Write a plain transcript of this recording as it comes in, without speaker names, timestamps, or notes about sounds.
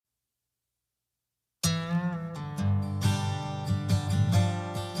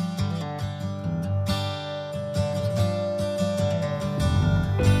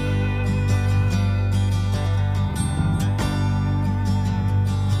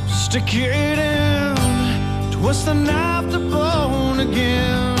Masticating, twist the knife to bone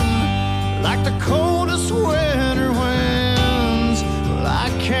again, like the coldest winter winds. Well, I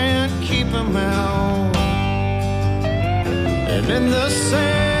can't keep them out. And in the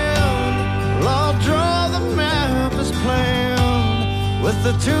sand, well, I'll draw the map as planned, with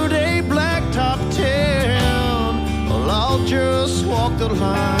the 2-day blacktop tan. Well, I'll just walk the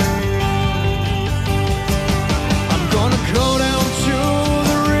line. I'm gonna go down to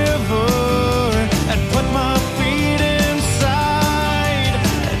the river and put my feet inside,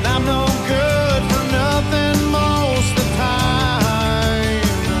 and I'm no good for nothing most of the time.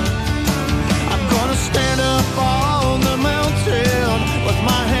 I'm gonna stand up on the mountain with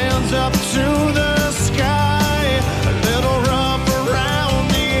my hands up to the sky, a little rough around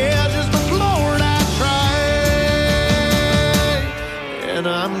the edges, but Lord, I try, and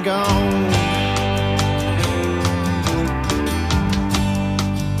I'm gone.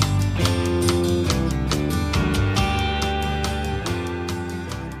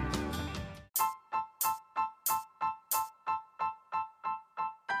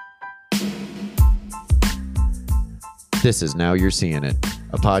 This is Now You're Seeing It,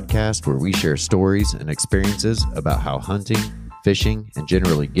 a podcast where we share stories and experiences about how hunting, fishing, and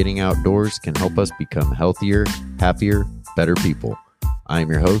generally getting outdoors can help us become healthier, happier, better people. I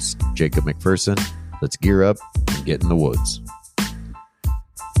am your host, Jacob McPherson. Let's gear up and get in the woods.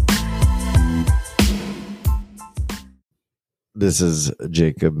 This is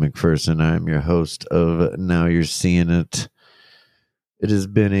Jacob McPherson. I am your host of Now You're Seeing It. It has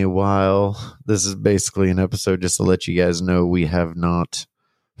been a while. This is basically an episode just to let you guys know we have not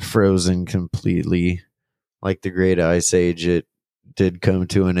frozen completely. Like the Great Ice Age, it did come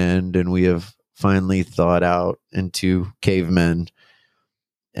to an end, and we have finally thawed out into cavemen.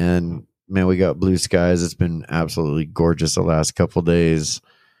 And man, we got blue skies. It's been absolutely gorgeous the last couple days.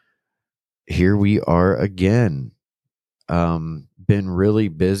 Here we are again. Been really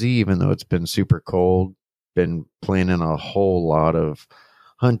busy, even though it's been super cold. Been planning a whole lot of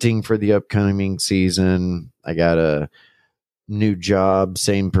hunting for the upcoming season. I got a new job,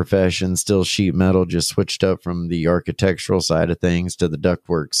 same profession, still sheet metal, just switched up from the architectural side of things to the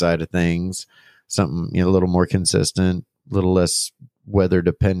ductwork side of things. Something, a little more consistent, a little less weather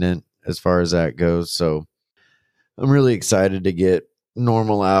dependent as far as that goes. So I'm really excited to get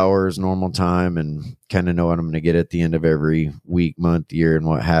normal hours, normal time, and kind of know what I'm going to get at the end of every week, month, year, and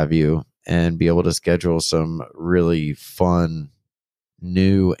what have you. And be able to schedule some really fun,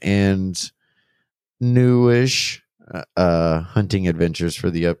 new and newish hunting adventures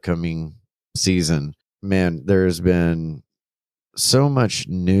for the upcoming season. Man, there's been so much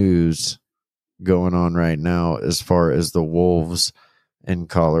news going on right now as far as the wolves in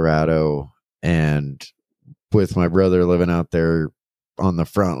Colorado, and with my brother living out there on the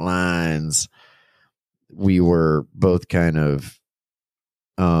front lines, we were both kind of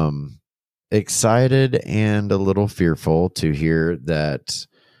excited and a little fearful to hear that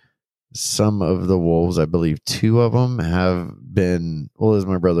some of the wolves, I believe 2 of them, have been, well, as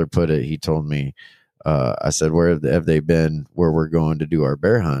my brother put it, he told me, I said, where have they been where we're going to do our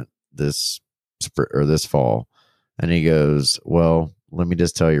bear hunt this fall? And he goes, well, let me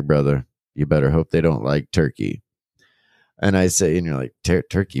just tell you, brother, you better hope they don't like turkey. And I say, and you're like,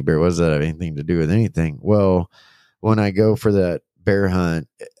 turkey, bear, what does that have anything to do with anything? Well, when I go for that bear hunt,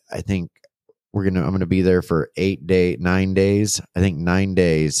 I think I'm going to be there for 9 days. I think 9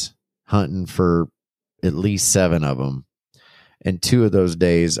 days hunting for at least 7 of them. And 2 of those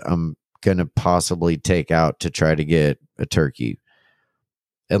days I'm going to possibly take out to try to get a turkey.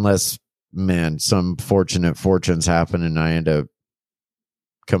 Unless, man, some fortunes happen and I end up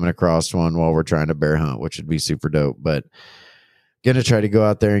coming across one while we're trying to bear hunt, which would be super dope. But going to try to go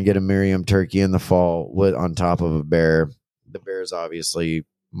out there and get a Merriam turkey in the fall on top of a bear. The bear is obviously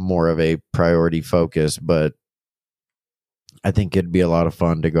more of a priority focus, but I think it'd be a lot of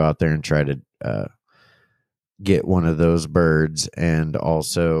fun to go out there and try to get one of those birds. And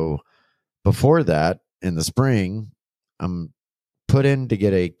also before that, in the spring, I'm put in to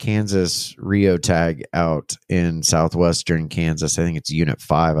get a Kansas Rio tag out in southwestern Kansas. I think it's Unit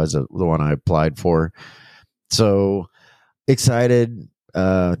 5 as the one I applied for. So excited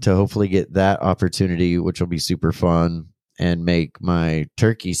to hopefully get that opportunity, which will be super fun and make my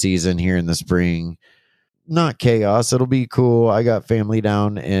turkey season here in the spring not chaos. It'll be cool. I got family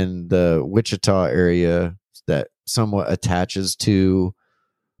down in the Wichita area that somewhat attaches to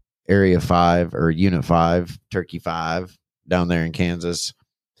Area 5 or Unit 5, Turkey 5 down there in Kansas.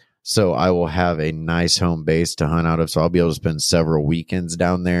 So I will have a nice home base to hunt out of. So I'll be able to spend several weekends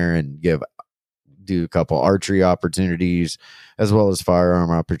down there and do do a couple archery opportunities as well as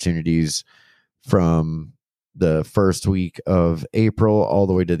firearm opportunities from the first week of April all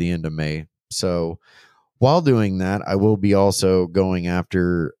the way to the end of May. So while doing that, I will be also going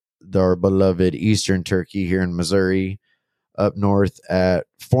after our beloved Eastern Turkey here in Missouri, up north at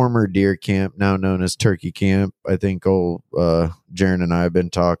former deer camp, now known as Turkey Camp. I think old Jaron and I have been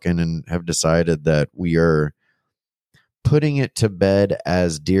talking and have decided that we are putting it to bed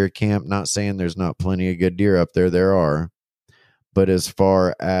as deer camp. Not saying there's not plenty of good deer up there are, but as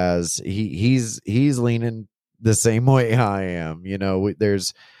far as he's leaning the same way I am. You know,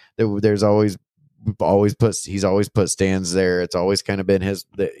 there's always he's always put stands there. It's always kind of been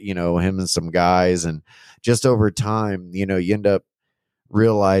him and some guys, and just over time, you end up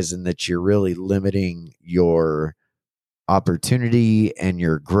realizing that you're really limiting your opportunity and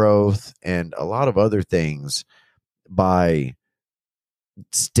your growth and a lot of other things by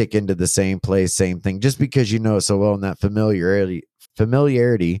sticking to the same place, same thing, just because you know it so well. And that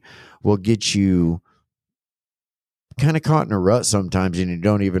familiarity will get you kind of caught in a rut sometimes, and you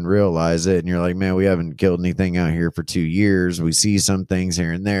don't even realize it. And you're like, man, we haven't killed anything out here for 2 years. We see some things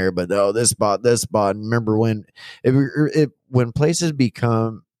here and there, but this spot. And remember when when places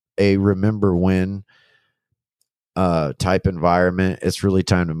become a remember when type environment, it's really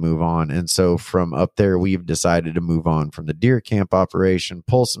time to move on. And so from up there, we've decided to move on from the deer camp operation,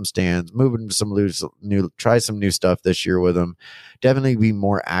 pull some stands, move into some try some new stuff this year with them. Definitely be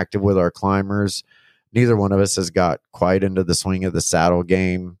more active with our climbers. Neither one of us has got quite into the swing of the saddle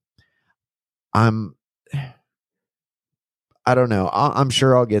game. I don't know. I'm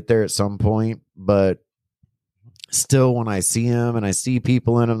sure I'll get there at some point, but still, when I see them and I see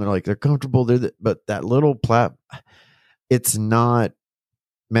people in them, they're comfortable. But that little it's not,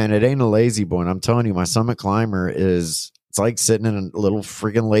 man, it ain't a lazy boy. And I'm telling you, my summit climber it's like sitting in a little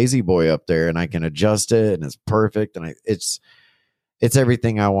freaking lazy boy up there, and I can adjust it and it's perfect. And it's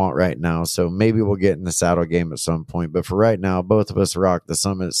everything I want right now. So maybe we'll get in the saddle game at some point. But for right now, both of us rock the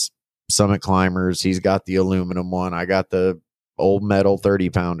Summit climbers. He's got the aluminum one. I got the old metal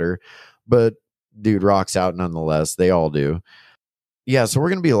 30-pounder. But dude rocks out nonetheless. They all do. Yeah, so we're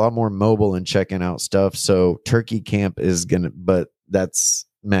going to be a lot more mobile and checking out stuff. So Turkey Camp is going to, but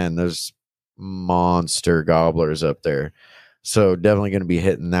there's monster gobblers up there. So definitely going to be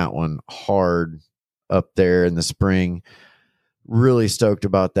hitting that one hard up there in the spring. Really stoked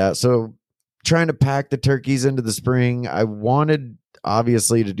about that. So trying to pack the turkeys into the spring. I wanted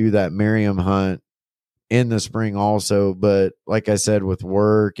obviously to do that Merriam hunt in the spring also, but like I said, with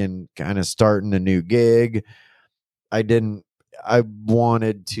work and kind of starting a new gig, I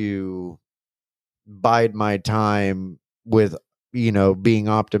wanted to bide my time with, being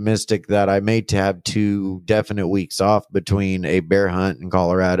optimistic that I may have 2 definite weeks off between a bear hunt in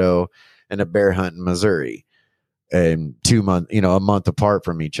Colorado and a bear hunt in Missouri. And 2 months, a month apart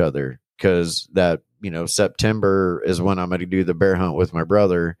from each other, because that, September is when I'm going to do the bear hunt with my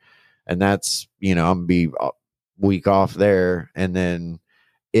brother. And that's, I'm going to be a week off there. And then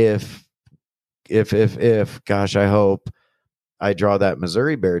if, gosh, I hope I draw that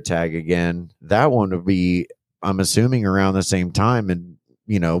Missouri bear tag again, that one would be, I'm assuming, around the same time in,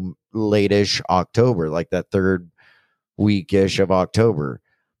 late-ish October, like that 3rd week-ish of October.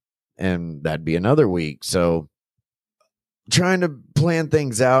 And that'd be another week. So trying to plan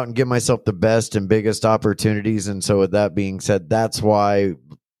things out and give myself the best and biggest opportunities. And so with that being said, that's why,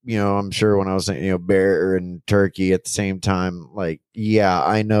 I'm sure when I was saying, bear and turkey at the same time,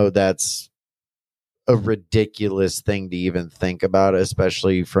 I know that's a ridiculous thing to even think about,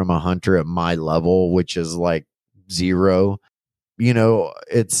 especially from a hunter at my level, which is like 0.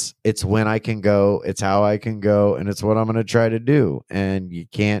 It's when I can go, it's how I can go, and it's what I'm going to try to do. And you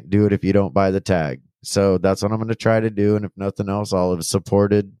can't do it if you don't buy the tag. So that's what I'm going to try to do. And if nothing else, I'll have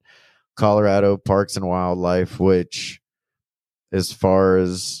supported Colorado Parks and Wildlife, which, as far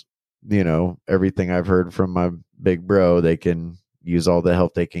as, everything I've heard from my big bro, they can use all the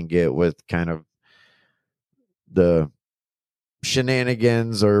help they can get with kind of the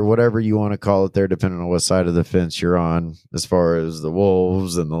shenanigans or whatever you want to call it there, depending on what side of the fence you're on, as far as the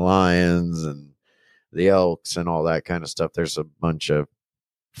wolves and the lions and the elks and all that kind of stuff. There's a bunch of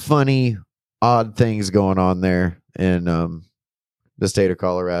funny, odd things going on there in the state of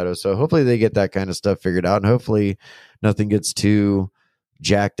Colorado. So hopefully they get that kind of stuff figured out, and hopefully nothing gets too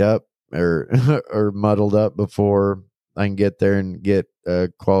jacked up or or muddled up before I can get there and get a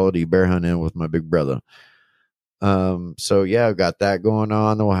quality bear hunt in with my big brother. So yeah, I've got that going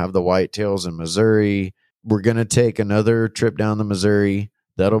on. Then we'll have the whitetails in Missouri. We're going to take another trip down the Missouri.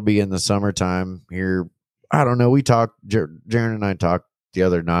 That'll be in the summertime here. I don't know. We talked, Jaron and I talked the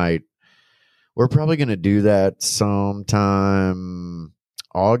other night. we're probably going to do that sometime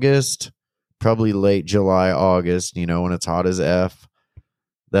August, probably late July, August, when it's hot as F.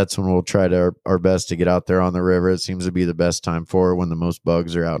 That's when we'll try our best to get out there on the river. It seems to be the best time for it, when the most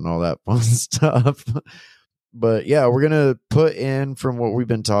bugs are out and all that fun stuff. But yeah, we're going to put in from what we've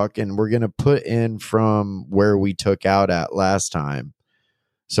been talking. We're going to put in from where we took out at last time.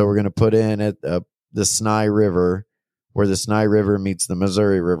 So we're going to put in at the Snai River, where the Snai River meets the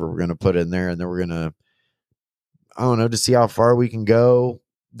Missouri River. We're going to put in there, and then we're going to, I don't know, to see how far we can go.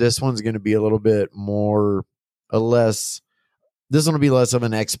 This one's going to be a little bit more or less. This one will be less of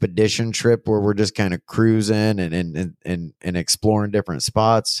an expedition trip where we're just kind of cruising and exploring different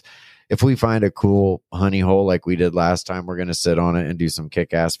spots. If we find a cool honey hole like we did last time, we're going to sit on it and do some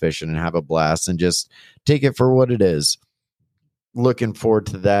kick-ass fishing and have a blast and just take it for what it is. Looking forward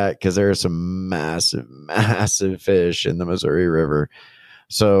to that, because there are some massive fish in the Missouri River.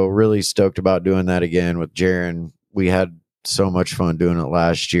 So really stoked about doing that again with Jaron. We had so much fun doing it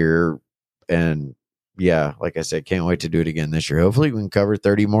last year. And yeah, like I said, can't wait to do it again this year. Hopefully we can cover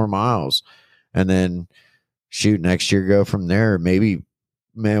 30 more miles and then shoot next year, go from there. Maybe,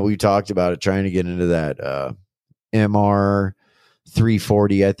 man, we talked about it, trying to get into that MR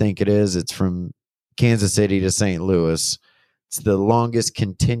 340, I think it is. It's from Kansas City to St. Louis. It's the longest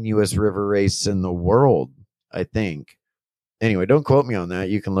continuous river race in the world, I think. Anyway, don't quote me on that.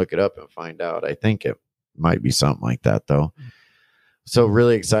 You can look it up and find out. I think it might be something like that, though. So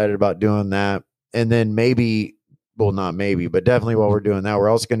really excited about doing that. And then maybe, well, not maybe, but definitely while we're doing that, we're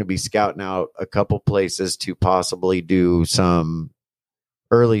also going to be scouting out a couple places to possibly do some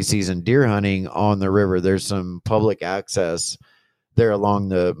early season deer hunting on the river. There's some public access there along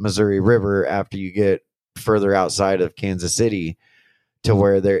the Missouri River after you get further outside of Kansas City, to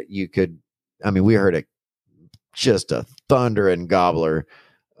where there you could, I mean, we heard just a thundering gobbler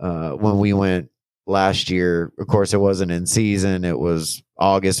when we went last year. Of course, it wasn't in season. It was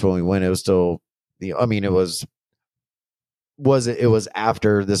August when we went. It was still, it was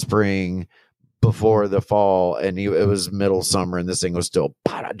after the spring, before the fall, and it was middle summer, and this thing was still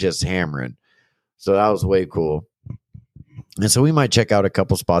just hammering. So that was way cool. And so we might check out a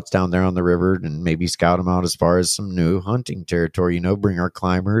couple spots down there on the river and maybe scout them out as far as some new hunting territory, bring our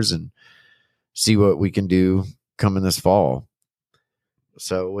climbers and see what we can do coming this fall.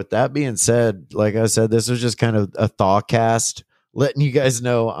 So with that being said, like I said, this was just kind of a Thawcast, letting you guys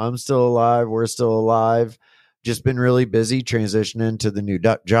know I'm still alive. We're still alive. Just been really busy transitioning to the new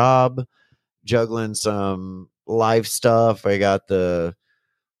job, juggling some life stuff. I got the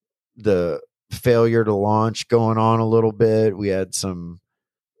failure to launch going on a little bit. We had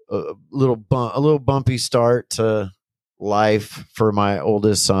a little bumpy start to life for my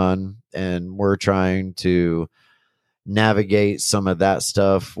oldest son, and we're trying to navigate some of that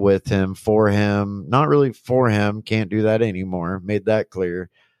stuff with him, for him, not really for him, can't do that anymore, made that clear,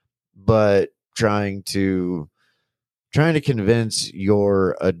 but trying to convince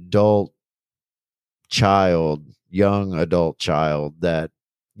your young adult child that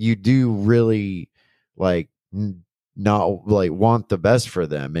you do really not want the best for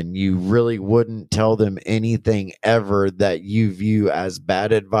them, and you really wouldn't tell them anything ever that you view as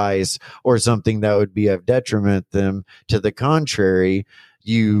bad advice or something that would be of detriment to them. To the contrary,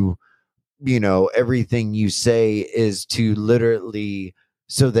 everything you say is to literally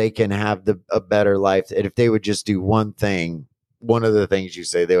so they can have a better life. And if they would just do one of the things you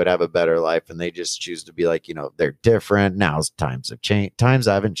say, they would have a better life, and they just choose to be like, they're different. Now times have changed. Times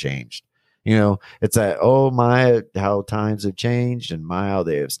haven't changed. It's that, oh my, how times have changed, and my, how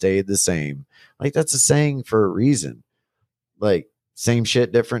they have stayed the same. Like, that's a saying for a reason. Like, same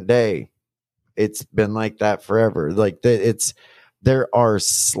shit, different day. It's been like that forever. Like, there are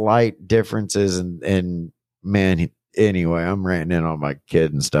slight differences, and man, anyway, I'm ranting in on my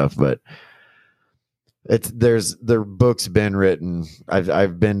kid and stuff, but their books been written.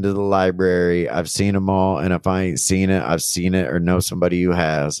 I've been to the library. I've seen them all. And if I ain't seen it, I've seen it or know somebody who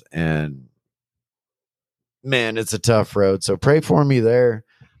has. And man, it's a tough road. So pray for me there.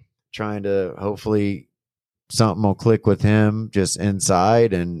 Trying to, hopefully something will click with him just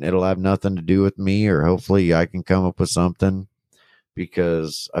inside, and it'll have nothing to do with me, or hopefully I can come up with something,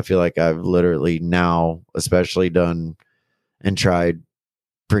 because I feel like I've literally now especially done and tried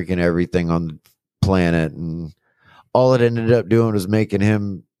freaking everything on the planet, and all it ended up doing was making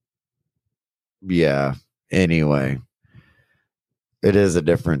him, anyway, it is a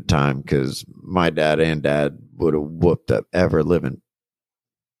different time, because my dad would have whooped up ever living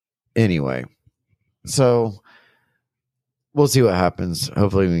anyway. So we'll see what happens.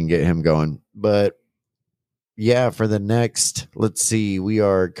 Hopefully we can get him going. But yeah, for the next, let's see, we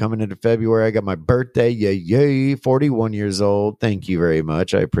are coming into February. I got my birthday. Yay, 41 years old. Thank you very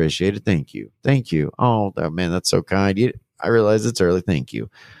much. I appreciate it. Thank you. Oh, man, that's so kind. I realize it's early. Thank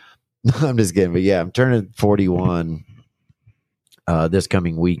you. I'm just kidding. But yeah, I'm turning 41 this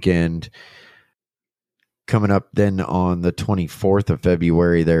coming weekend. Coming up then on the 24th of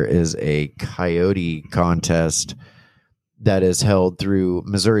February, there is a coyote contest that is held through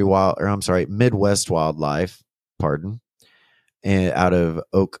Midwest Wildlife, and out of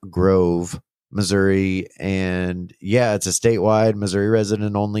Oak Grove, Missouri. And yeah, it's a statewide Missouri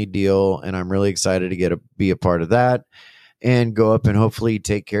resident only deal. And I'm really excited to be a part of that and go up and hopefully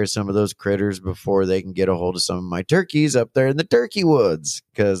take care of some of those critters before they can get a hold of some of my turkeys up there in the turkey woods,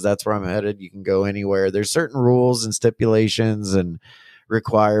 because that's where I'm headed. You can go anywhere. There's certain rules and stipulations and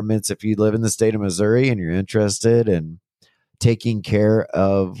requirements if you live in the state of Missouri and you're interested in taking care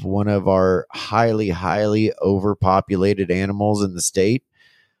of one of our highly, highly overpopulated animals in the state,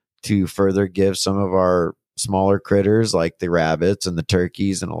 to further give some of our smaller critters like the rabbits and the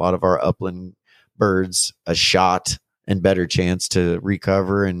turkeys and a lot of our upland birds a shot and better chance to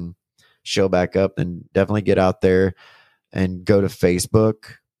recover and show back up. And definitely get out there and go to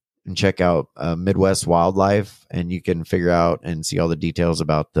Facebook and check out Midwest Wildlife, and you can figure out and see all the details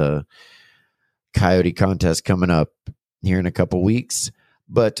about the coyote contest coming up here in a couple weeks.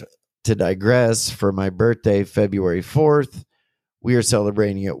 But to digress, for my birthday, February 4th, we are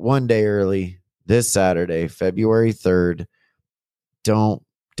celebrating it one day early this Saturday, February 3rd. Don't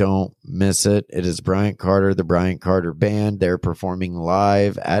miss it. It is Bryant Carter, the Bryant Carter Band. They're performing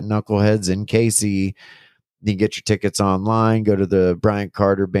live at Knuckleheads in KC. You can get your tickets online. Go to the Bryant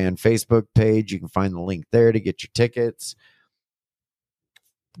Carter Band Facebook page. You can find the link there to get your tickets.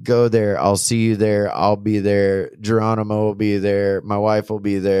 Go there. I'll see you there. I'll be there. Geronimo will be there. My wife will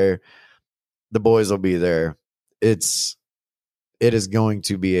be there. The boys will be there. It is going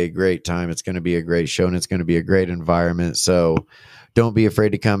to be a great time. It's going to be a great show, and it's going to be a great environment. So don't be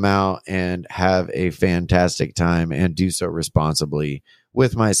afraid to come out and have a fantastic time, and do so responsibly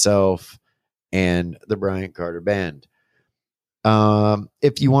with myself and the Bryant Carter Band.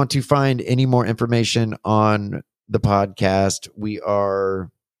 If you want to find any more information on the podcast, we are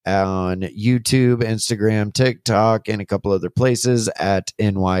on YouTube, Instagram, TikTok, and a couple other places at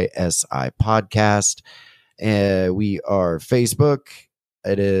NYSI Podcast. We are Facebook.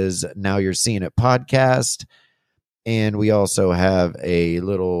 It is Now You're Seeing It Podcast. And we also have a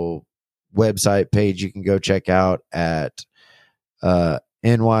little website page you can go check out at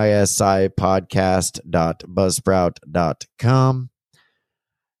nysipodcast.buzzsprout.com.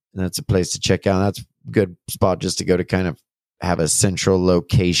 And that's a place to check out. That's a good spot just to go to kind of have a central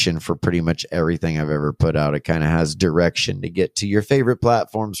location for pretty much everything I've ever put out. It kind of has direction to get to your favorite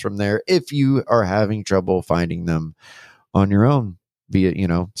platforms from there if you are having trouble finding them on your own, be it,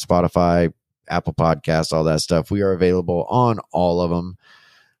 Spotify, Apple Podcasts, all that stuff. We are available on all of them,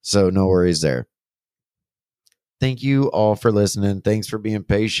 so no worries there. Thank you all for listening. Thanks for being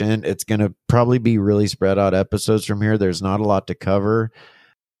patient. It's going to probably be really spread out episodes from here. There's not a lot to cover.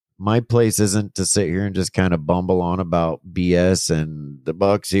 My place isn't to sit here and just kind of bumble on about BS and the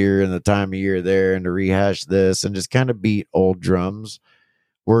Bucks here and the time of year there and to rehash this and just kind of beat old drums.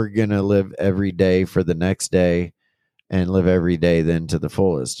 We're going to live every day for the next day and live every day then to the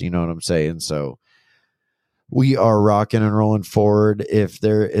fullest. You know what I'm saying? So we are rocking and rolling forward. If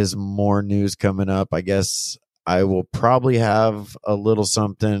there is more news coming up, I guess I will probably have a little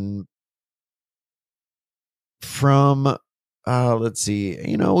something from, let's see,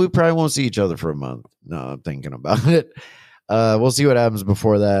 we probably won't see each other for a month. No, I'm thinking about it. We'll see what happens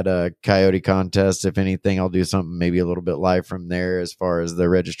before that coyote contest. If anything, I'll do something maybe a little bit live from there as far as the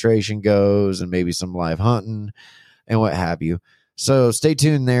registration goes and maybe some live hunting and what have you. So stay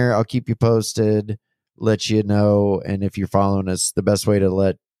tuned there. I'll keep you posted, let you know. And if you're following us, the best way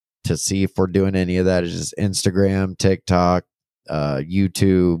to see if we're doing any of that is just Instagram, TikTok,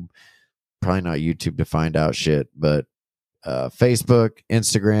 YouTube, probably not YouTube to find out shit, but Facebook,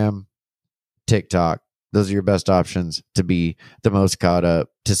 Instagram, TikTok. Those are your best options to be the most caught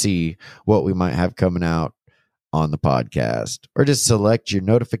up, to see what we might have coming out on the podcast, or just select your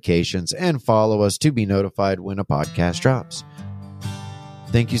notifications and follow us to be notified when a podcast drops.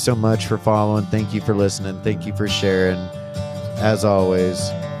 Thank you so much for following. Thank you for listening. Thank you for sharing. As always,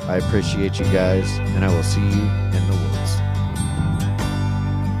 I appreciate you guys, and I will see you in the woods.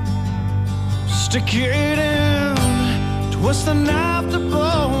 Stick it in, twist the knife to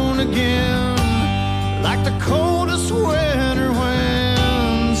bone again, like the coldest winter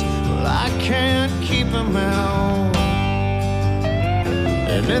winds. Well, I can't keep them out.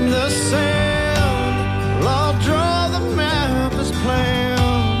 And in the sand, well, I'll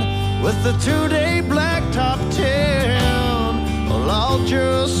with a 2-day blacktop town. Well, I'll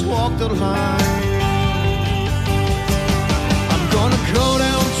just walk the line. I'm gonna go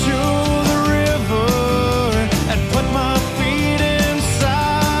down to the river and put my feet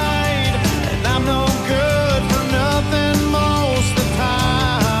inside, and I'm no good for nothing most of the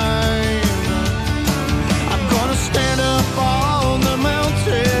time. I'm gonna stand up on the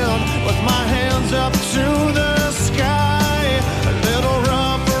mountain with my hands up to the sky, a little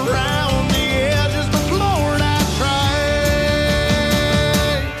rough around the edges, but Lord, I try,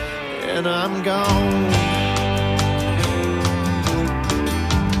 and I'm gone.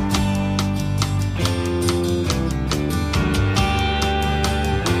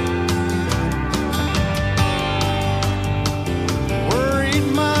 Worried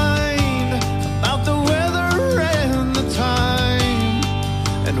mind about the weather and the time,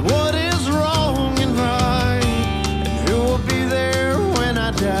 and what is wrong and right, and who will be there when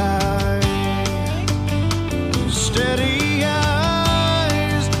I die. Steady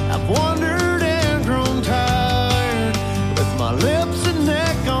eyes, I've wandered and grown tired, with my lips and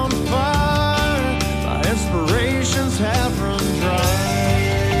neck on fire, my inspirations have run dry.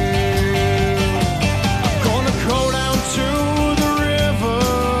 I'm gonna go down to the river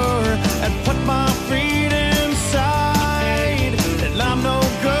and put my feet inside, and I'm no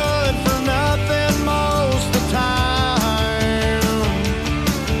good for nothing most of the time.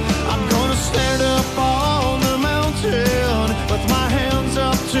 I'm gonna stand up on the mountain with my hands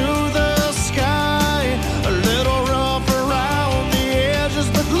up to the sky, a little rough around the edges,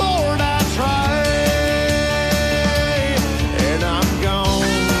 but Lord, I try, and I'm gone.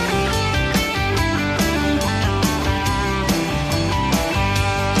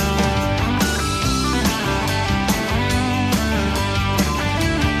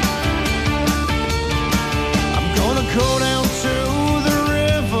 I'm gonna go down to the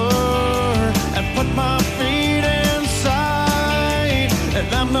river and put my feet inside, and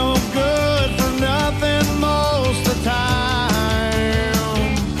I'm no good